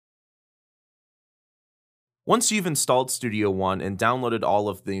Once you've installed Studio One and downloaded all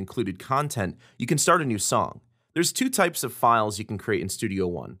of the included content, you can start a new song. There's two types of files you can create in Studio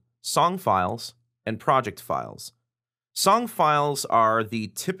One: song files and project files. Song files are the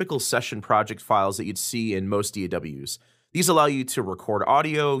typical session project files that you'd see in most DAWs. These allow you to record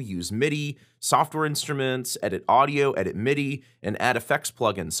audio, use MIDI, software instruments, edit audio, edit MIDI, and add effects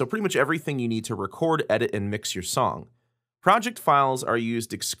plugins, so pretty much everything you need to record, edit, and mix your song. Project files are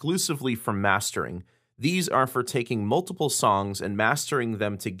used exclusively for mastering. These are for taking multiple songs and mastering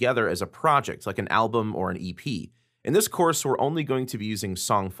them together as a project, like an album or an EP. In this course, we're only going to be using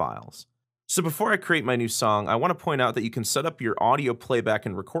song files. So before I create my new song, I want to point out that you can set up your audio playback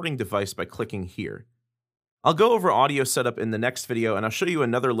and recording device by clicking here. I'll go over audio setup in the next video, and I'll show you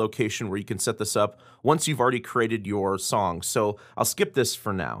another location where you can set this up once you've already created your song, so I'll skip this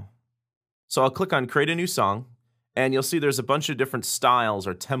for now. So I'll click on Create a New Song, and you'll see there's a bunch of different styles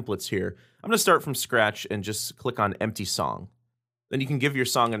or templates here. I'm going to start from scratch and just click on Empty Song. Then you can give your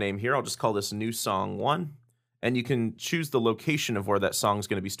song a name here. I'll just call this New Song 1, and you can choose the location of where that song is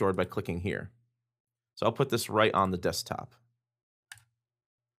going to be stored by clicking here. So I'll put this right on the desktop.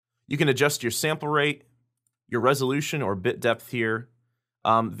 You can adjust your sample rate, your resolution or bit depth here.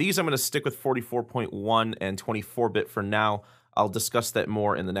 These I'm going to stick with 44.1 and 24-bit for now. I'll discuss that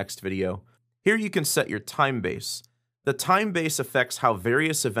more in the next video. Here you can set your time base. The time base affects how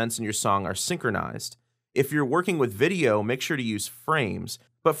various events in your song are synchronized. If you're working with video, make sure to use frames,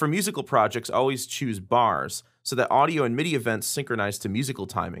 but for musical projects, always choose bars, so that audio and MIDI events synchronize to musical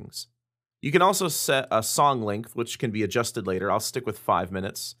timings. You can also set a song length, which can be adjusted later. I'll stick with 5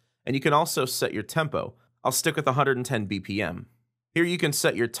 minutes. And you can also set your tempo. I'll stick with 110 BPM. Here you can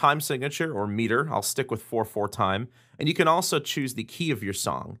set your time signature or meter. I'll stick with 4/4 time. And you can also choose the key of your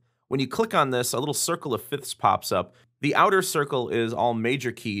song. When you click on this, a little circle of fifths pops up. The outer circle is all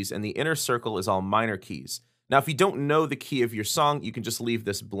major keys, and the inner circle is all minor keys. Now, if you don't know the key of your song, you can just leave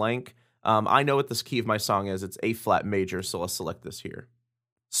this blank. I know what this key of my song is. It's A flat major, so I'll select this here.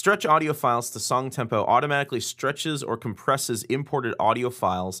 Stretch audio files to song tempo automatically stretches or compresses imported audio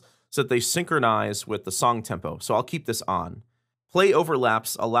files so that they synchronize with the song tempo, so I'll keep this on. Play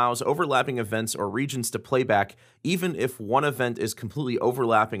overlaps allows overlapping events or regions to play back even if one event is completely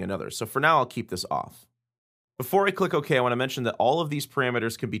overlapping another, so for now I'll keep this off. Before I click OK, I want to mention that all of these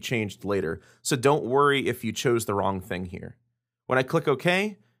parameters can be changed later, so don't worry if you chose the wrong thing here. When I click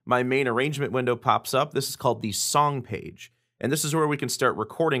OK, my main arrangement window pops up. This is called the song page, and this is where we can start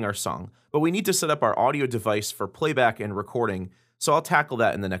recording our song, but we need to set up our audio device for playback and recording, so I'll tackle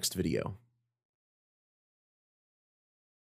that in the next video.